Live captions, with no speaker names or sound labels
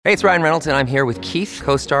Hey, it's Ryan Reynolds, and I'm here with Keith,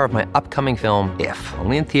 co-star of my upcoming film, If,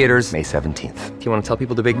 only in theaters May 17th. Do you want to tell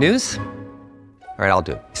people the big news? All right, I'll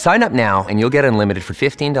do it. Sign up now and you'll get unlimited for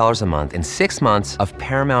 $15 a month and 6 months of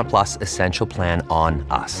Paramount Plus Essential Plan on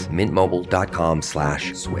us.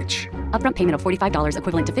 MintMobile.com/switch. Upfront payment of $45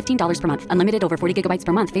 equivalent to $15 per month. Unlimited over 40 gigabytes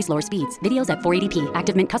per month. Face lower speeds. Videos at 480p.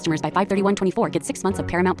 Active Mint customers by 531.24 get 6 months of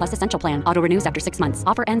Paramount Plus Essential Plan. Auto renews after 6 months.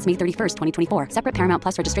 Offer ends May 31st, 2024. Separate Paramount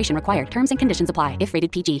Plus registration required. Terms and conditions apply if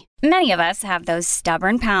rated PG. Many of us have those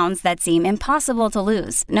stubborn pounds that seem impossible to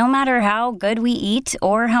lose, no matter how good we eat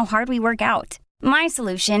or how hard we work out. My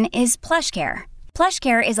solution is PlushCare.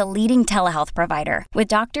 PlushCare is a leading telehealth provider with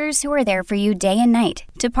doctors who are there for you day and night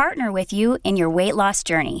to partner with you in your weight loss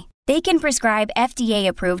journey. They can prescribe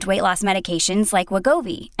FDA-approved weight loss medications like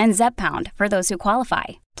Wegovy and Zepbound for those who qualify.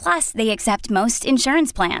 Plus, they accept most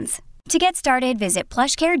insurance plans. To get started, visit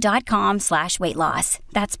plushcare.com/weight loss.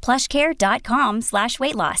 That's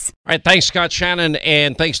plushcare.com/weight loss. All right, thanks, Scott Shannon,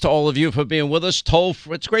 and thanks to all of you for being with us.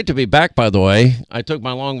 It's great to be back, by the way. I took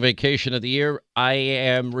my long vacation of the year. I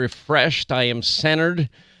am refreshed. I am centered.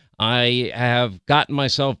 I have gotten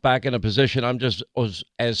myself back in a position. I'm just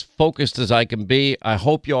as focused as I can be. I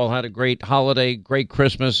hope you all had a great holiday, great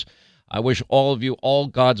Christmas. I wish all of you all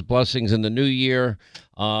God's blessings in the new year.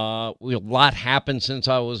 A lot happened since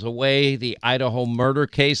I was away. The Idaho murder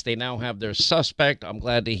case, they now have their suspect. I'm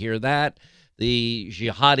glad to hear that. The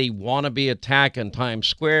jihadi wannabe attack in Times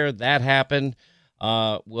Square, that happened.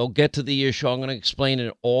 We'll get to the issue. I'm going to explain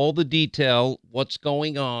in all the detail what's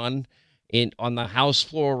going on on the House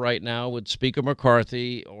floor right now with Speaker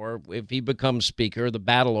McCarthy, or if he becomes Speaker, the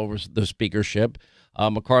battle over the speakership.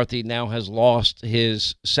 McCarthy now has lost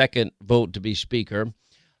his second vote to be Speaker.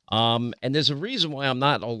 And there's a reason why I'm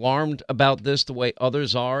not alarmed about this the way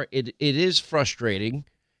others are. It is frustrating.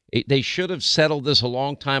 They should have settled this a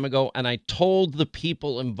long time ago. And I told the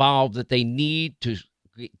people involved that they need to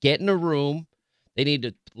get in a room. They need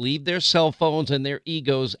to leave their cell phones and their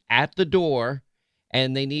egos at the door.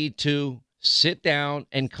 And they need to sit down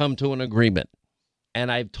and come to an agreement. And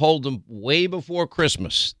I've told them way before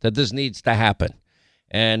Christmas that this needs to happen.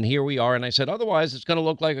 And here we are. And I said, otherwise, it's going to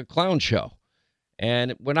look like a clown show.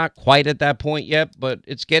 And we're not quite at that point yet, but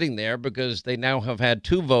it's getting there because they now have had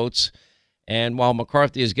 2 votes. And while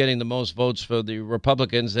McCarthy is getting the most votes for the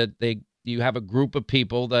Republicans, you have a group of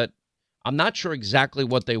people that I'm not sure exactly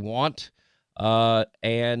what they want.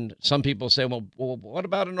 And some people say, well, what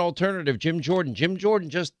about an alternative? Jim Jordan. Jim Jordan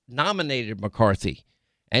just nominated McCarthy,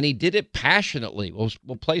 and he did it passionately.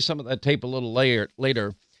 We'll play some of that tape a little later.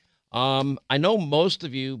 I know most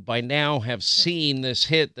of you by now have seen this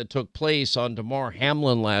hit that took place on Damar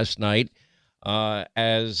Hamlin last night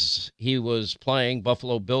as he was playing,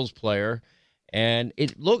 Buffalo Bills player, and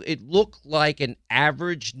it looked like an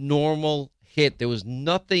average, normal hit. There was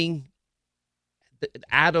nothing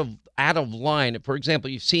out of line. For example,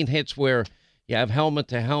 you've seen hits where you have helmet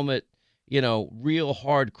to helmet, real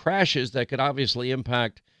hard crashes that could obviously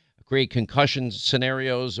impact great concussion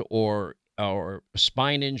scenarios or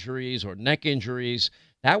spine injuries or neck injuries.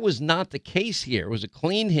 That was not the case here. It was a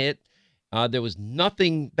clean hit. There was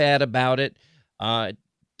nothing bad about it.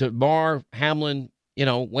 Damar Hamlin,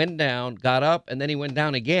 went down, got up, and then he went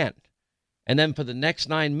down again. And then for the next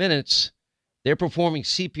 9 minutes, they're performing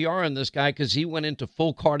CPR on this guy because he went into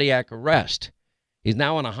full cardiac arrest. He's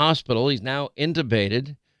now in a hospital. He's now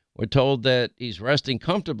intubated. We're told that he's resting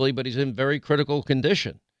comfortably, but he's in very critical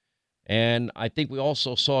condition. And I think we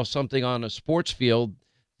also saw something on a sports field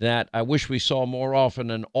that I wish we saw more often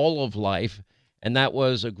in all of life, and that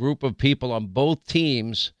was a group of people on both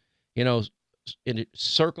teams,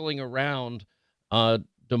 circling around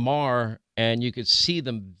Damar, and you could see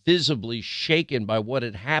them visibly shaken by what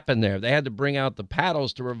had happened there. They had to bring out the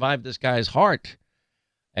paddles to revive this guy's heart,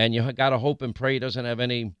 and you got to hope and pray he doesn't have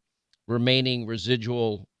any remaining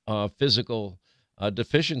residual physical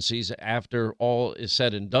deficiencies after all is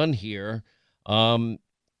said and done here.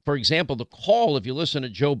 For example, the call, if you listen to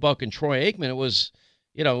Joe Buck and Troy Aikman, it was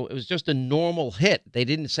just a normal hit. They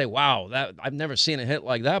didn't say, wow, I've never seen a hit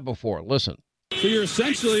like that before. Listen. So you're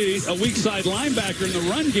essentially a weak side linebacker in the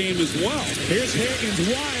run game as well. Here's Higgins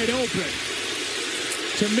wide open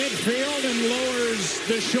to midfield and lowers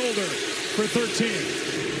the shoulder for 13.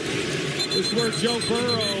 This is where Joe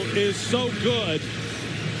Burrow is so good.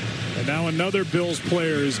 And now another Bills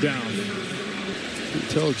player is down. You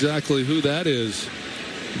tell exactly who that is.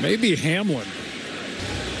 Maybe Hamlin.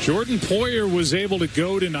 Jordan Poyer was able to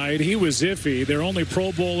go tonight. He was iffy. Their only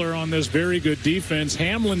Pro Bowler on this very good defense.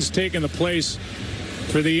 Hamlin's taken the place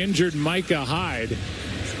for the injured Micah Hyde.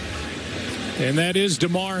 And that is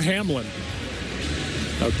Damar Hamlin.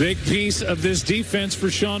 A big piece of this defense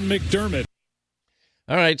for Sean McDermott.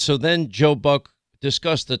 All right, so then Joe Buck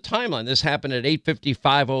discussed the timeline. This happened at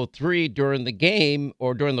 8:55:03 during the game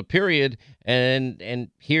or during the period,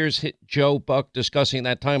 and here's Joe Buck discussing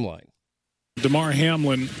that timeline. Damar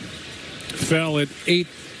Hamlin fell at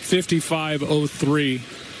 8:55:03,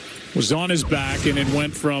 was on his back, and it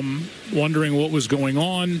went from wondering what was going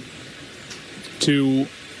on to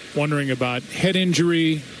wondering about head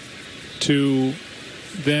injury to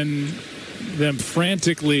then them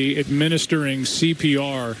frantically administering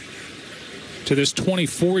CPR to this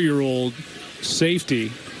 24-year-old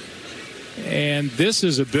safety. And this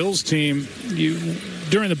is a Bills team.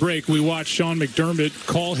 During the break, we watched Sean McDermott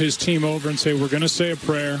call his team over and say, we're going to say a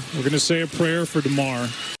prayer. We're going to say a prayer for Damar.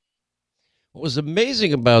 What was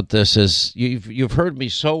amazing about this is you've heard me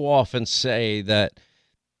so often say that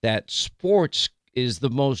sports is the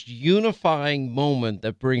most unifying moment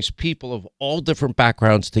that brings people of all different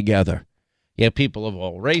backgrounds together. You have people of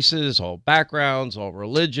all races, all backgrounds, all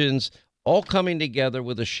religions, all coming together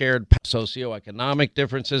with a shared socioeconomic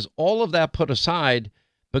differences, all of that put aside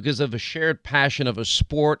because of a shared passion of a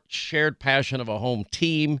sport, shared passion of a home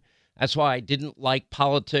team. That's why I didn't like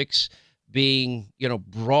politics being,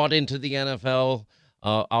 brought into the NFL,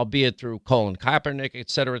 albeit through Colin Kaepernick, et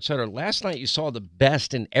cetera, et cetera. Last night you saw the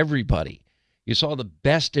best in everybody. You saw the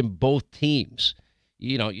best in both teams.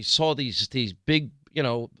 You saw these big,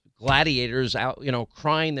 gladiators out,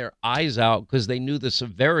 crying their eyes out because they knew the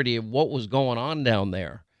severity of what was going on down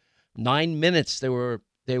there. 9 minutes they were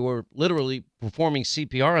literally performing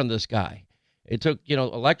CPR on this guy. It took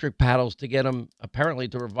electric paddles to get him apparently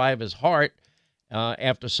to revive his heart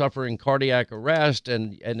after suffering cardiac arrest,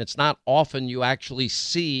 and it's not often you actually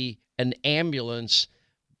see an ambulance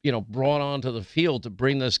brought onto the field to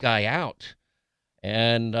bring this guy out.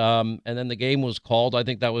 And then the game was called. I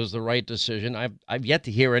think that was the right decision. I've yet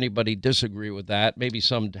to hear anybody disagree with that. Maybe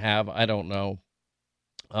some have. I don't know.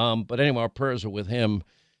 But anyway, our prayers are with him.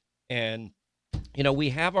 And,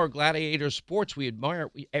 we have our gladiator sports we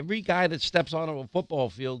admire. Every guy that steps onto a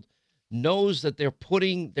football field knows that they're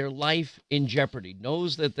putting their life in jeopardy,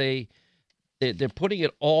 knows that they're putting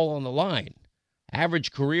it all on the line.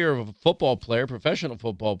 Average career of a football player, professional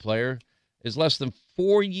football player, is less than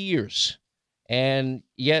 4 years. And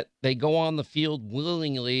yet they go on the field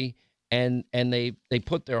willingly, and they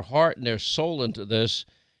put their heart and their soul into this.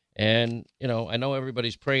 And, I know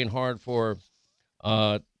everybody's praying hard for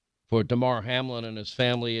Damar Hamlin and his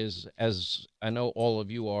family, as I know all of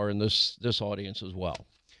you are in this audience as well.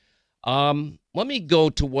 Let me go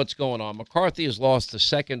to what's going on. McCarthy has lost the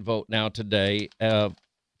second vote now today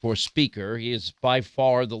for Speaker. He is by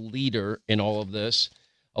far the leader in all of this.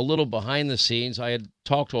 A little behind the scenes, I had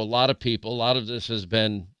talked to a lot of people. A lot of this has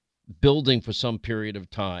been building for some period of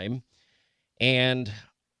time. And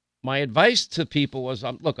my advice to people was,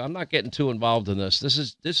 look, I'm not getting too involved in this.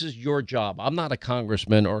 This is your job. I'm not a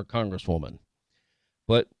congressman or a congresswoman.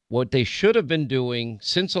 But what they should have been doing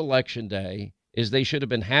since Election Day is they should have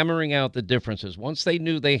been hammering out the differences. Once they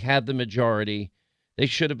knew they had the majority, they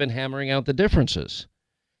should have been hammering out the differences.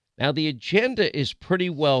 Now, the agenda is pretty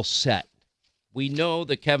well set. We know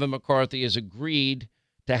that Kevin McCarthy has agreed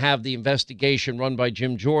to have the investigation run by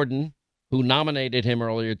Jim Jordan, who nominated him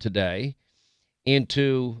earlier today,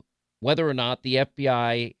 into whether or not the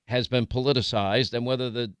FBI has been politicized and whether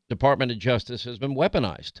the Department of Justice has been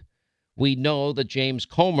weaponized. We know that James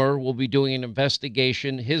Comer will be doing an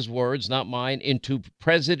investigation, his words, not mine, into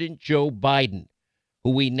President Joe Biden,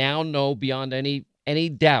 who we now know beyond any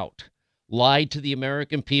doubt lied to the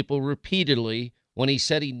American people repeatedly when he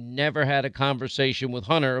said he never had a conversation with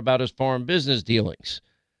Hunter about his foreign business dealings.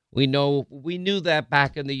 We knew that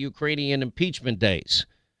back in the Ukrainian impeachment days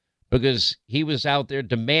because he was out there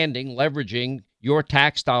demanding, leveraging your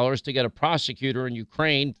tax dollars to get a prosecutor in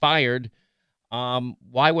Ukraine fired.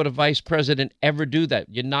 Why would a vice president ever do that?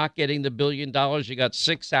 You're not getting the $1 billion. You got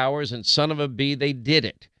 6 hours, and son of a bee, they did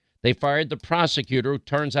it. They fired the prosecutor who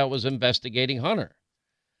turns out was investigating Hunter.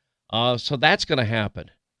 So that's going to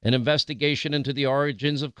happen. An investigation into the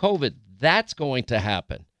origins of COVID. That's going to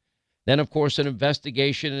happen. Then, of course, an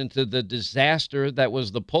investigation into the disaster that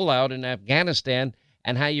was the pullout in Afghanistan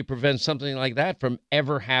and how you prevent something like that from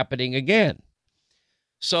ever happening again.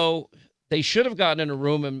 So they should have gotten in a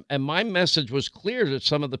room, and my message was clear to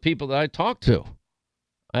some of the people that I talked to.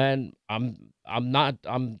 And I'm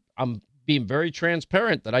being very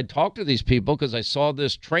transparent that I talked to these people because I saw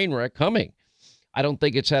this train wreck coming. I don't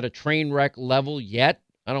think it's at a train wreck level yet.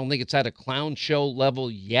 I don't think it's at a clown show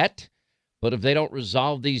level yet, but if they don't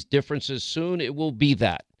resolve these differences soon, it will be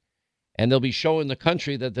that. And they'll be showing the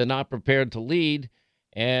country that they're not prepared to lead.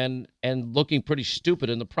 and looking pretty stupid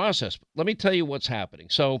in the process. Let me tell you what's happening.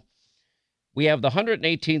 So we have the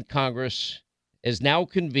 118th Congress is now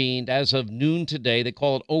convened as of noon today. They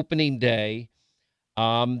call it opening day.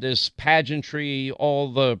 This pageantry,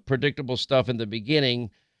 all the predictable stuff in the beginning,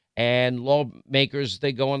 and lawmakers,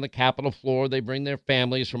 they go on the Capitol floor. They bring their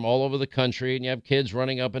families from all over the country, and you have kids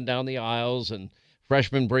running up and down the aisles, and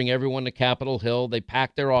freshmen bring everyone to Capitol Hill. They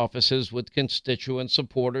pack their offices with constituents,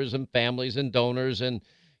 supporters, and families and donors, and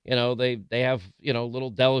they have little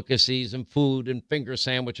delicacies and food and finger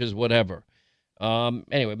sandwiches, whatever.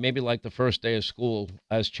 Anyway, maybe like the first day of school,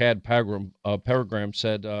 as Chad Peregrine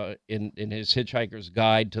said in his Hitchhiker's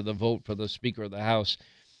Guide to the Vote for the Speaker of the House.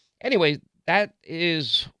 Anyway, that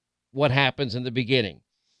is what happens in the beginning.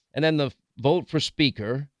 And then the vote for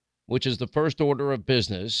Speaker, which is the first order of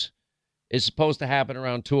business, is supposed to happen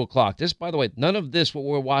around 2 o'clock. This, by the way, none of this, what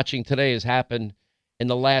we're watching today, has happened in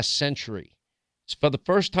the last century. It's for the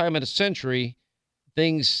first time in a century,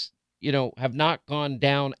 things have not gone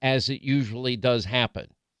down as it usually does happen.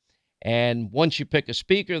 And once you pick a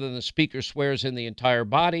speaker, then the speaker swears in the entire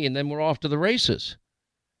body, and then we're off to the races.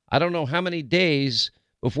 I don't know how many days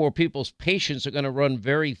before people's patience are going to run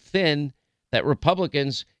very thin that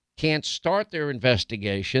Republicans can't start their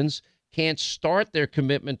investigations, can't start their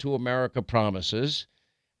commitment to America promises,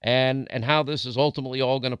 and how this is ultimately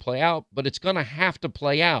all going to play out. But it's going to have to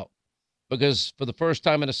play out because for the first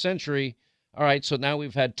time in a century, all right, so now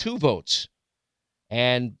we've had 2 votes.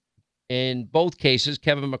 And in both cases,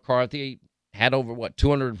 Kevin McCarthy had over,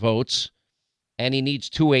 200 votes, and he needs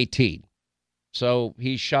 218. So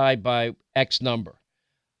he's shy by X number.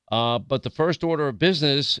 But the first order of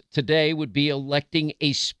business today would be electing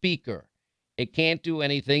a speaker. It can't do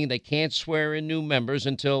anything. They can't swear in new members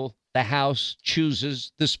until the House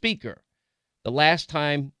chooses the speaker. The last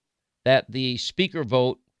time that the speaker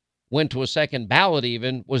vote went to a second ballot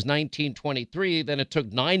even was 1923. Then it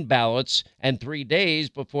took 9 ballots and 3 days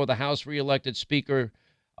before the House reelected Speaker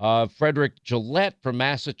Frederick Gillette from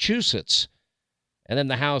Massachusetts. And then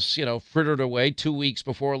the House, frittered away 2 weeks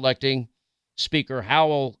before electing Speaker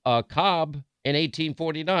Howell Cobb in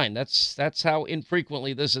 1849. That's how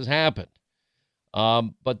infrequently this has happened.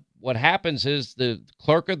 But what happens is the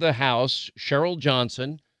clerk of the House, Cheryl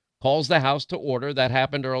Johnson, calls the House to order. That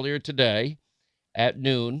happened earlier today at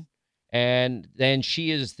noon. And then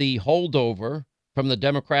she is the holdover from the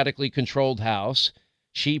democratically controlled House.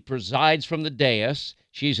 She presides from the dais.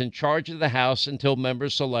 She's in charge of the House until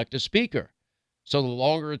members select a speaker. So the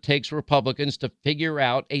longer it takes Republicans to figure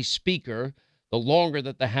out a speaker, the longer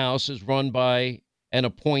that the House is run by an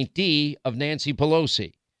appointee of Nancy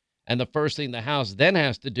Pelosi. And the first thing the House then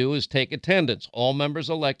has to do is take attendance. All members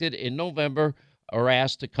elected in November are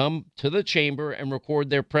asked to come to the chamber and record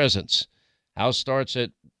their presence. House starts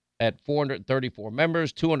at 434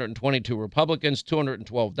 members, 222 Republicans,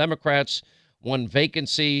 212 Democrats, 1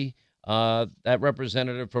 vacancy, that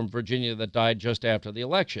representative from Virginia that died just after the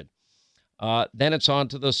election. Then it's on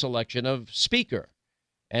to the selection of speaker.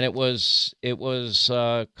 And it was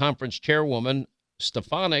conference chairwoman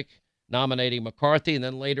Stefanik nominating McCarthy, and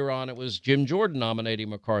then later on it was Jim Jordan nominating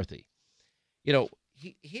McCarthy.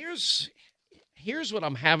 Here's what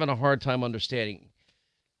I'm having a hard time understanding.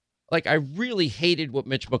 Like, I really hated what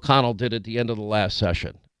Mitch McConnell did at the end of the last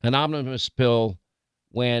session, an omnibus bill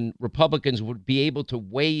when Republicans would be able to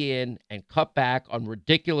weigh in and cut back on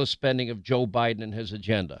ridiculous spending of Joe Biden and his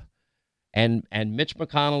agenda. And Mitch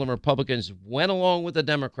McConnell and Republicans went along with the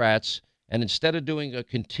Democrats, and instead of doing a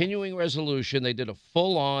continuing resolution, they did a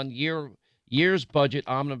full-on year's budget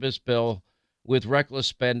omnibus bill with reckless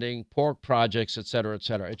spending, pork projects, et cetera, et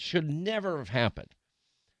cetera. It should never have happened.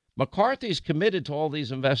 McCarthy's committed to all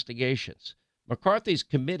these investigations. McCarthy's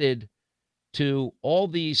committed to all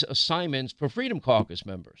these assignments for Freedom Caucus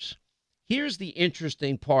members. Here's the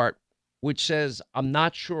interesting part, which says I'm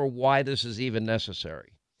not sure why this is even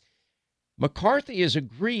necessary. McCarthy has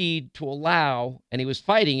agreed to allow, and he was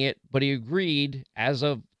fighting it, but he agreed as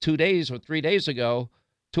of 2 days or 3 days ago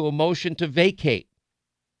to a motion to vacate,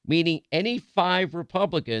 meaning any 5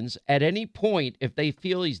 Republicans at any point, if they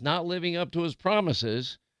feel he's not living up to his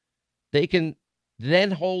promises, they can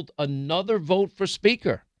then hold another vote for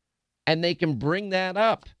speaker, and they can bring that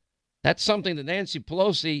up. That's something that Nancy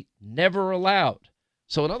Pelosi never allowed.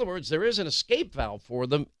 So in other words, there is an escape valve for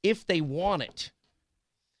them if they want it.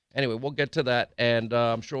 Anyway, we'll get to that, and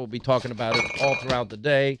I'm sure we'll be talking about it all throughout the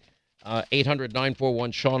day.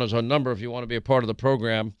 800-941-SEAN is our number if you want to be a part of the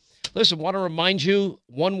program. Listen, want to remind you,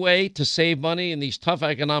 one way to save money in these tough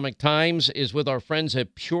economic times is with our friends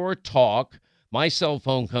at Pure Talk, my cell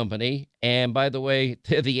phone company. And by the way,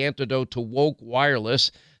 they're the antidote to woke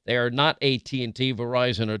wireless. They are not AT&T,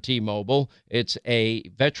 Verizon, or T-Mobile. It's a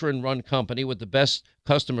veteran-run company with the best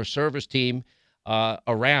customer service team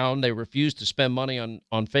around. They refuse to spend money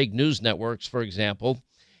on fake news networks, for example.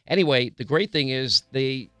 Anyway, the great thing is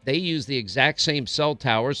they use the exact same cell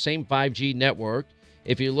towers, same 5G network.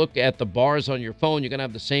 If you look at the bars on your phone, you're going to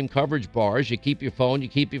have the same coverage bars. You keep your phone, you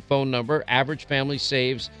keep your phone number. Average family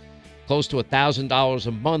saves close to $1,000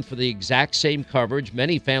 a month for the exact same coverage.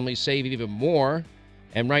 Many families save even more.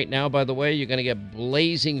 And right now, by the way, you're going to get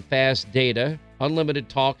blazing fast data, unlimited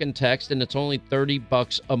talk and text, and it's only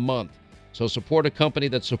 $30 a month. So support a company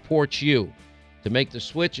that supports you. To make the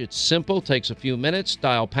switch, it's simple, takes a few minutes.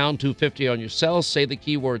 Dial pound 250 on your cell, say the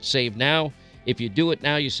keyword save now. If you do it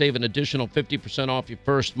now, you save an additional 50% off your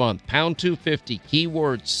first month. Pound 250,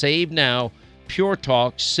 keyword save now. Pure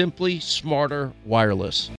Talk, simply smarter wireless.